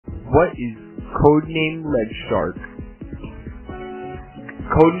What is Codename Leg Shark?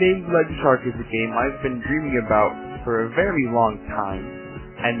 Codename Leg Shark is a game I've been dreaming about for a very long time,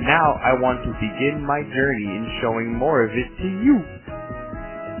 and now I want to begin my journey in showing more of it to you.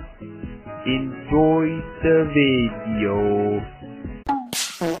 Enjoy the video.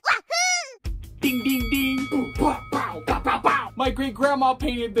 Ding ding ding! Ooh, pow, pow, pow, pow, pow. My great grandma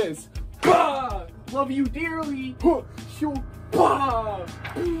painted this. Bah! Love you dearly. Shoo, bah!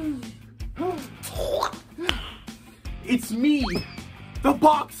 It's me, the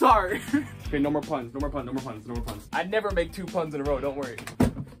box art. Okay, no more puns. No more puns. No more puns. No more puns. I'd never make 2 puns in a row. Don't worry.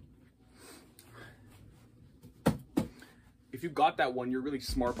 If you got that one, you're really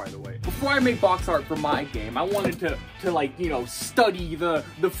smart, by the way. Before I made box art for my game, I wanted to like, you know, study the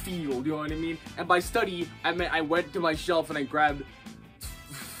field, you know what I mean? And by study, I meant I went to my shelf and I grabbed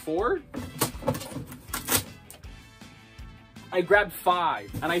 4? I grabbed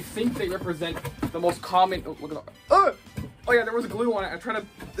 5, and I think they represent the most common, oh, look at that. Oh yeah, there was glue on it. I tried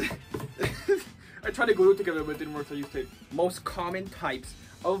to, I tried to glue it together, but it didn't work, so I used tape. Most common types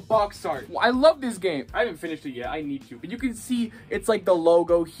of box art. Well, I love this game. I haven't finished it yet. I need to. But you can see it's like the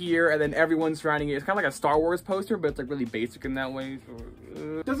logo here, and then everyone surrounding it. It's kind of like a Star Wars poster, but it's like really basic in that way.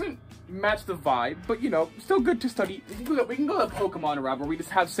 So, doesn't match the vibe, but you know, still good to study. We can go to Pokemon route where we just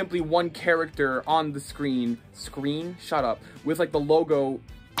have simply one character on the screen. Shut up. With like the logo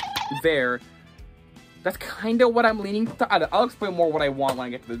there. That's kind of what I'm leaning to. I'll explain more what I want when I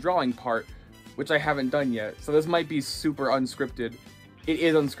get to the drawing part, which I haven't done yet. So this might be super unscripted. It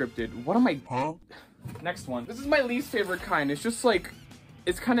is unscripted. What am I? Huh? Next one. This is my least favorite kind. It's just like,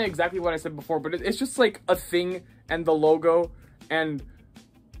 it's kind of exactly what I said before, but it's just like a thing and the logo and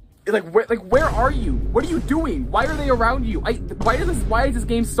where are you? What are you doing? Why are they around you? Why is this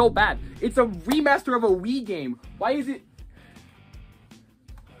game so bad? It's a remaster of a Wii game. Why is it?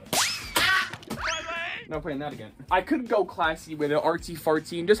 No, playing that again. I could go classy with it, artsy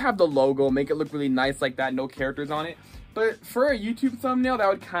fartsy, and just have the logo, make it look really nice like that, no characters on it. But for a YouTube thumbnail, that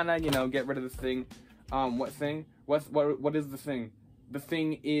would kind of, you know, get rid of the thing. What thing? What is the thing? The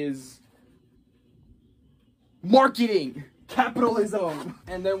thing is marketing, capitalism.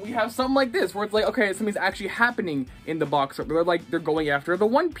 And then we have something like this, where it's like, okay, something's actually happening in the box art. They're going after the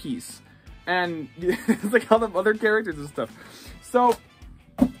One Piece, and it's like all the other characters and stuff. So,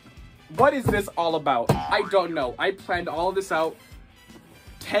 what is this all about? I don't know. I planned all of this out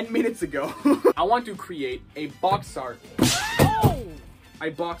 10 minutes ago. I want to create a box art. Oh! I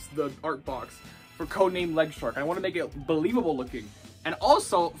boxed the art box for Codename Leg Shark. I want to make it believable looking. And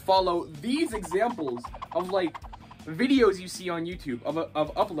also follow these examples of like videos you see on YouTube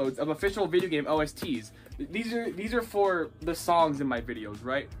of uploads of official video game OSTs. These are for the songs in my videos,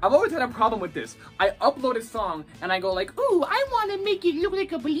 right? I've always had a problem with this. I upload a song and I go like, ooh, I want to make it look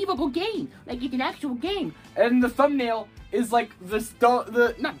like a believable game, like it's an actual game. And the thumbnail is like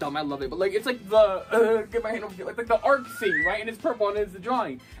not dumb, I love it, but like it's like the get my hand over here, like the art thing, right? And it's purple and it's the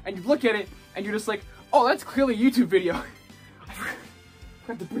drawing. And you look at it and you're just like, oh, that's clearly a YouTube video. I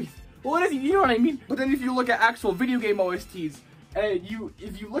forgot to breathe. Well, it is, you know what I mean? But then if you look at actual video game OSTs, and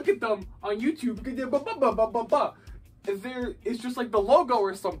if you look at them on YouTube, it's just like the logo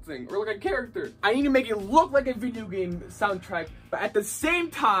or something, or like a character. I need to make it look like a video game soundtrack, but at the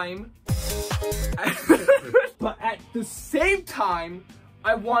same time,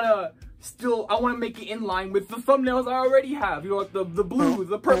 I wanna make it in line with the thumbnails I already have. You know, like the blue,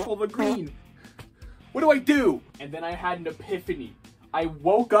 the purple, the green. What do? And then I had an epiphany. I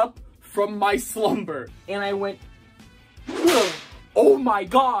woke up from my slumber and I went, oh my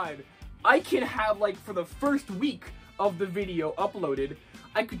god, I can have like for the first week of the video uploaded,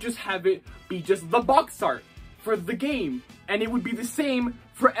 I could just have it be just the box art for the game, and it would be the same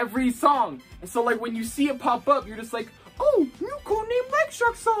for every song. And so like when you see it pop up, you're just like, oh, new Codename Leg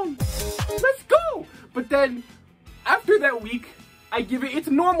Shark song, let's go. But then after that week, I give it its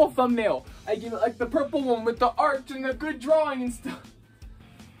normal thumbnail. I give it like the purple one with the art and a good drawing and stuff.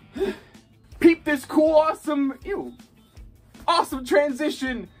 Peep this cool, awesome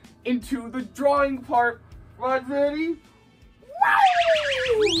transition into the drawing part. Right, ready?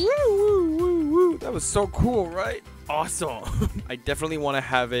 That was so cool, right? Awesome. I definitely want to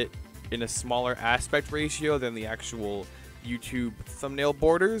have it in a smaller aspect ratio than the actual YouTube thumbnail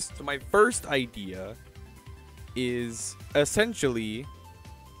borders. So my first idea is essentially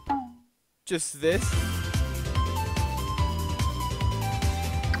just this.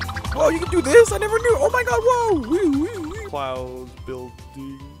 Whoa, you can do this? I never knew. Oh my god, whoa! Woo, woo, woo. Clouds,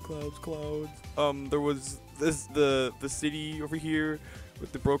 building, clouds. There was the city over here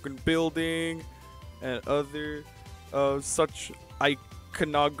with the broken building and other such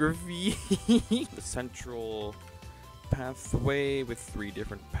iconography. The central pathway with 3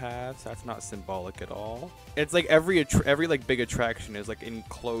 different paths. That's not symbolic at all. It's like every like big attraction is like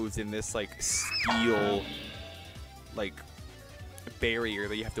enclosed in this like steel like barrier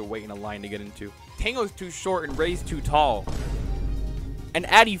that you have to wait in a line to get into. Tango's too short and Ray's too tall. And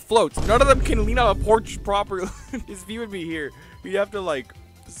Addy floats. None of them can lean on a porch properly. His view would be here. You'd have to like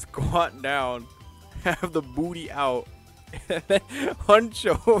squat down, have the booty out, and then hunch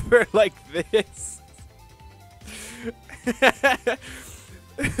over like this.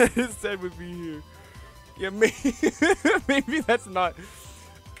 His head would be here. Yeah, maybe that's not.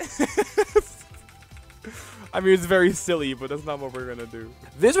 I mean, it's very silly, but that's not what we're gonna do.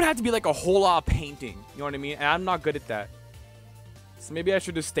 This would have to be like a whole lot of painting. You know what I mean? And I'm not good at that. So maybe I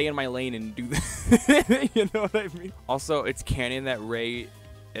should just stay in my lane and do this. You know what I mean? Also, it's canon that Ray,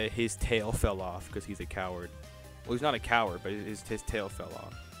 his tail fell off because he's a coward. Well, he's not a coward, but his tail fell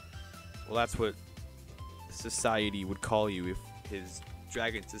off. Well, that's what society would call you if his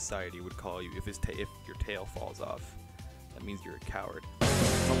dragon society would call you if your tail falls off. That means you're a coward.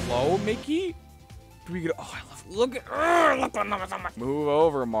 Hello, Mickey? Do we get? Oh, I love. Look at. Move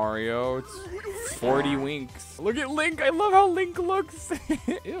over, Mario. It's 40 winks. Look at Link. I love how Link looks.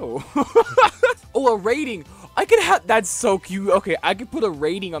 Ew. Oh, a rating. I could have. That's so cute. Okay, I could put a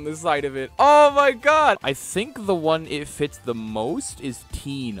rating on the side of it. Oh my god. I think the one it fits the most is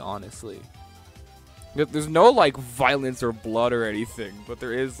teen. Honestly, there's no like violence or blood or anything, but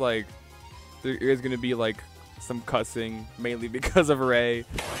there is gonna be like some cussing, mainly because of Ray.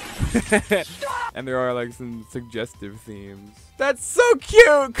 And there are like some suggestive themes. That's so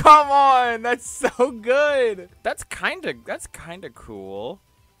cute. Come on, that's so good. That's kind of cool.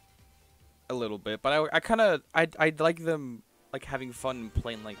 A little bit, but I like them like having fun and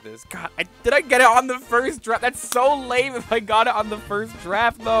playing like this. God, did I get it on the first draft? That's so lame if I got it on the first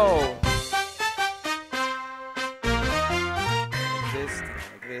draft though. Like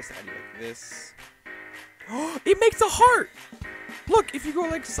this, and like this. It makes a heart. Look, if you go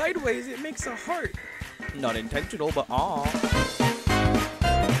like sideways, it makes a heart. Not intentional, but aw.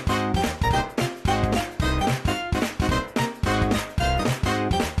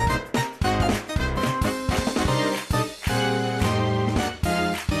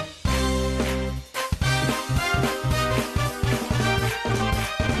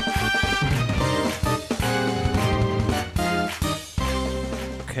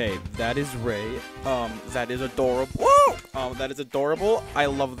 Okay, that is Ray. That is adorable. Whoa! That is adorable. I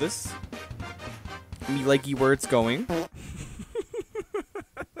love this. Me likey where it's going.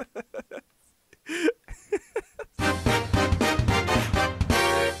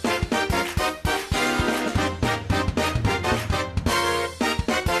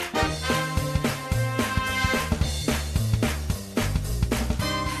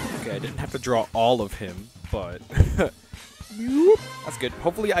 Okay, I didn't have to draw all of him, but that's good.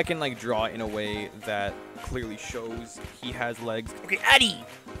 Hopefully I can like draw in a way that clearly shows he has legs. Okay, Addy!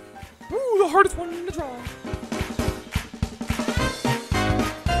 Ooh, the hardest one to draw.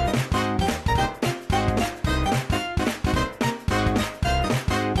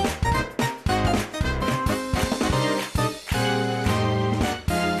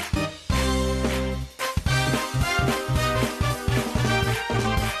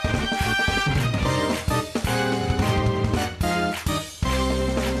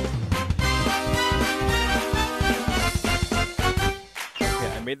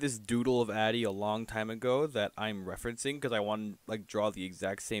 I made this doodle of Addy a long time ago that I'm referencing because I want to like draw the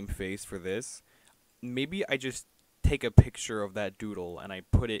exact same face for this. Maybe I just take a picture of that doodle and I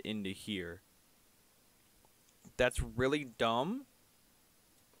put it into here. That's really dumb.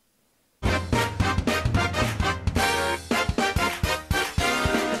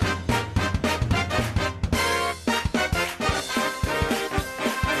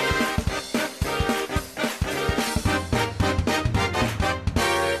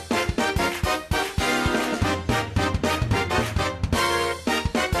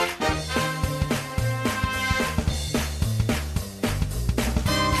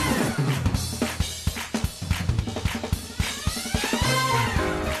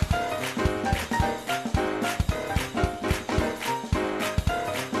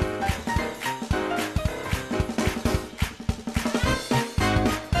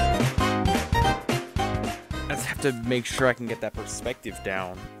 To make sure I can get that perspective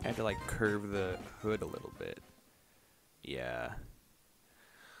down, I have to like curve the hood a little bit. Yeah.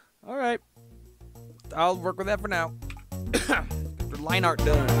 All right. I'll work with that for now. The line art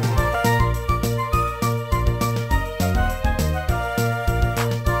done.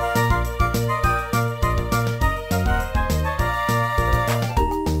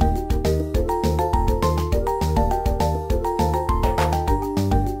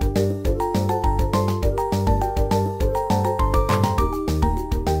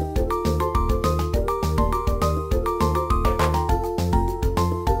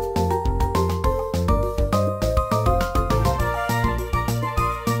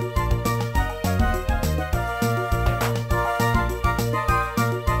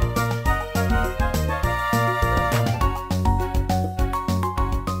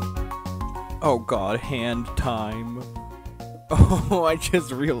 Oh god, hand time. Oh, I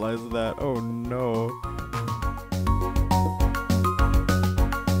just realized that. Oh no.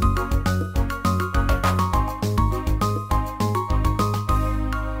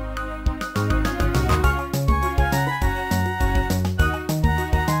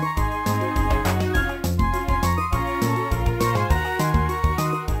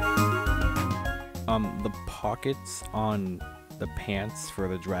 The pockets on the pants for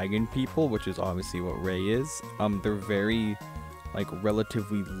the dragon people, which is obviously what Ray is, they're very, like,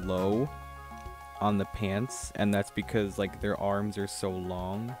 relatively low on the pants, and that's because, like, their arms are so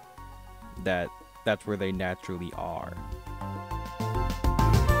long that that's where they naturally are.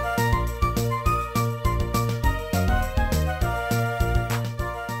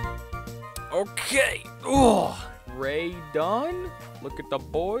 Okay. Ugh. Ray done. Look at the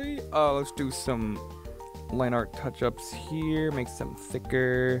boy. Let's do some line art touch-ups here. Make them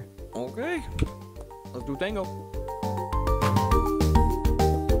thicker. Okay. Let's do tango.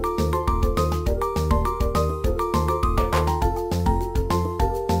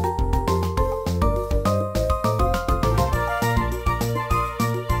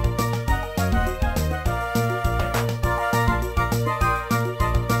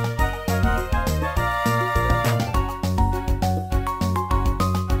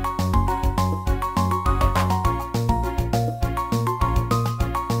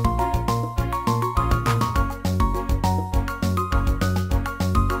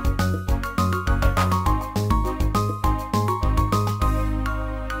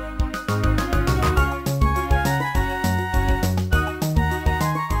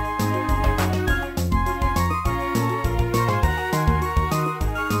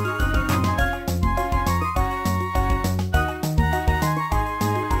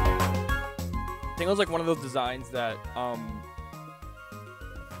 Tango's like one of those designs that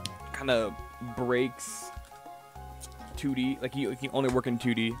kind of breaks 2D. Like he can only work in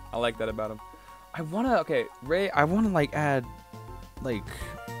 2D. I like that about him. Ray, I wanna like add like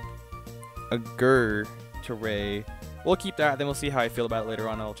a gur to Ray. We'll keep that, then we'll see how I feel about it later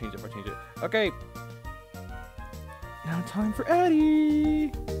on. I'll change it if I change it. Okay. Now time for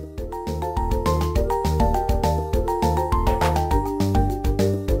Eddie.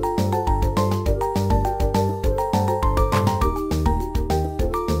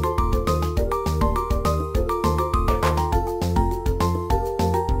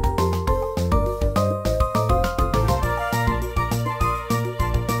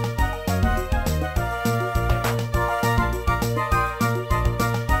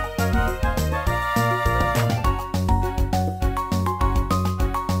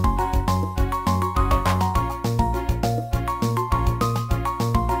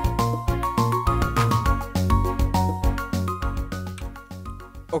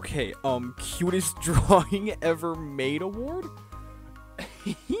 Okay, cutest drawing ever made award?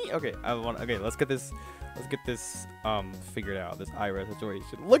 Okay, let's get this figured out, this IRA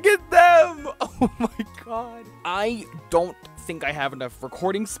situation. Look at them! Oh my god. I don't think I have enough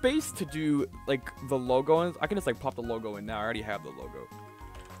recording space to do, like, the logo. I can just, like, pop the logo in now. I already have the logo.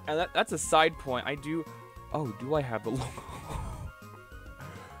 And that's a side point. do I have the logo?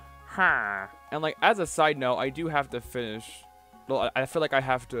 Huh. And, like, as a side note, I do have to finish... Well, I feel like I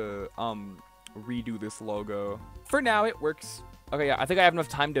have to redo this logo. For now, it works. Okay, yeah, I think I have enough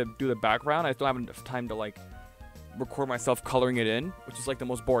time to do the background. I still have enough time to like record myself coloring it in, which is like the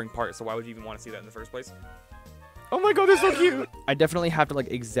most boring part. So why would you even want to see that in the first place? Oh my god, they're so cute! I definitely have to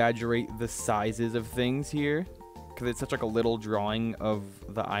like exaggerate the sizes of things here, because it's such like a little drawing of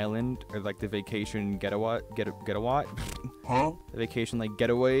the island, or like the vacation getaway, huh? The vacation like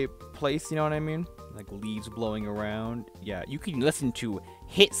getaway place, you know what I mean? Like leaves blowing around. Yeah, you can listen to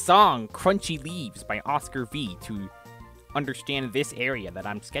hit song Crunchy Leaves by Oscar V to understand this area that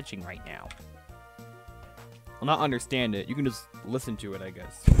I'm sketching right now. Well, not understand it. You can just listen to it, I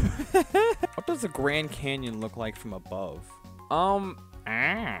guess. What does the Grand Canyon look like from above?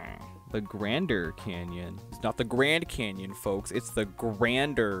 The Grander Canyon. It's not the Grand Canyon, folks. It's the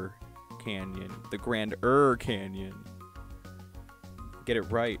Grander Canyon. The Grander Canyon. Get it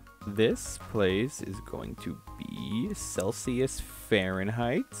right. This place is going to be Celsius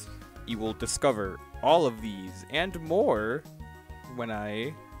Fahrenheit. You will discover all of these and more when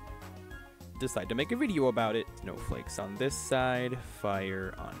I decide to make a video about it. Snowflakes on this side,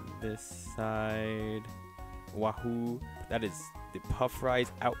 fire on this side. Wahoo. That is the Puff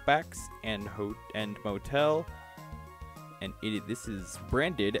Rise Outbacks and Motel. And this is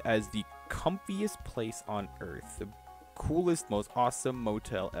branded as the comfiest place on earth. The coolest, most awesome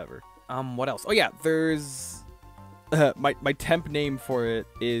motel ever. What else? Oh yeah, there's my temp name for it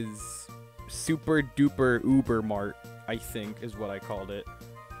is Super Duper Uber Mart, I think is what I called it.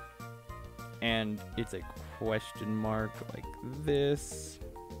 And it's a question mark like this.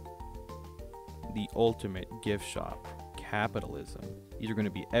 The ultimate gift shop. Capitalism. These are going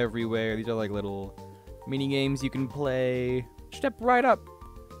to be everywhere. These are like little mini games you can play. Step right up.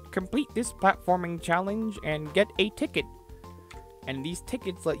 Complete this platforming challenge and get a ticket. And these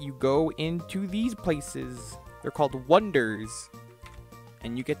tickets let you go into these places. They're called Wonders.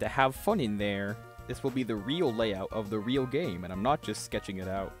 And you get to have fun in there. This will be the real layout of the real game, and I'm not just sketching it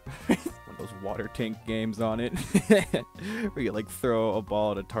out. One of those water tank games on it. Where you like throw a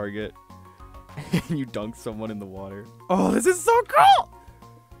ball at a target and you dunk someone in the water. Oh, this is so cool!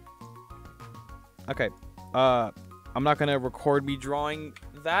 Okay, I'm not gonna record me drawing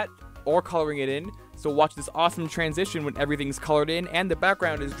that or coloring it in, so watch this awesome transition when everything's colored in and the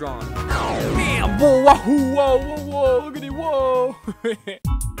background is drawn. Bam! Whoa, whoa, whoa, whoa, whoa, look at it, whoa!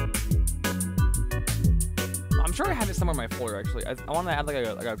 I'm sure I have it somewhere in my folder, actually. I want to add like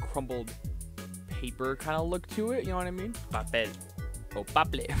a crumbled paper kind of look to it, you know what I mean? Papel. Oh,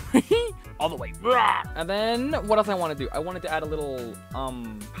 papel. All the way. And then, what else I want to do? I wanted to add a little,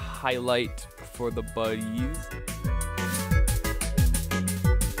 highlight for the buddies.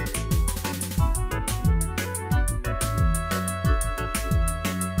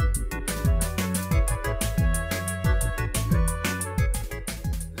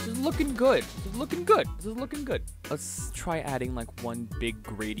 Looking good. This is looking good. This is looking good. Let's try adding like one big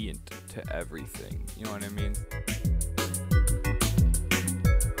gradient to everything. You know what I mean?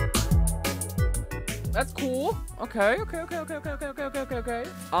 That's cool. Okay.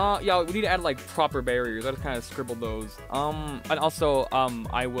 Yeah, we need to add like proper barriers. I just kind of scribbled those. And also,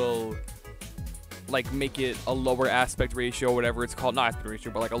 I will like make it a lower aspect ratio, whatever it's called. Not aspect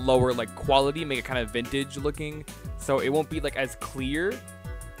ratio, but like a lower like quality. Make it kind of vintage looking, so it won't be like as clear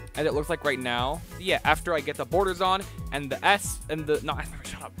as it looks like right now. Yeah, after I get the borders on and the S and the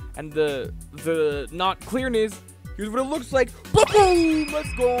shut up, and the not clearness, here's what it looks like. Boom!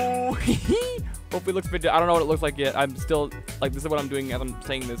 Let's go. Hope it looks vintage. I don't know what it looks like yet. I'm still like, this is what I'm doing as I'm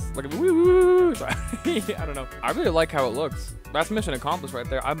saying this. Like, woo! Sorry. I don't know. I really like how it looks. That's mission accomplished right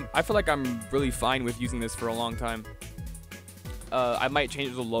there. I feel like I'm really fine with using this for a long time. I might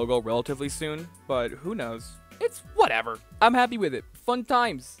change the logo relatively soon, but who knows? It's whatever. I'm happy with it. Fun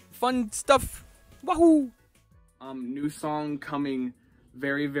times. Fun stuff. Wahoo! New song coming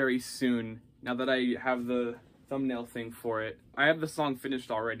very, very soon. Now that I have the thumbnail thing for it. I have the song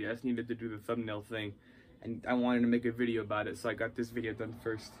finished already. I just needed to do the thumbnail thing. And I wanted to make a video about it, so I got this video done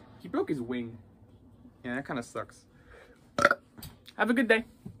first. He broke his wing. Yeah, that kind of sucks. Have a good day.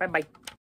 Bye-bye.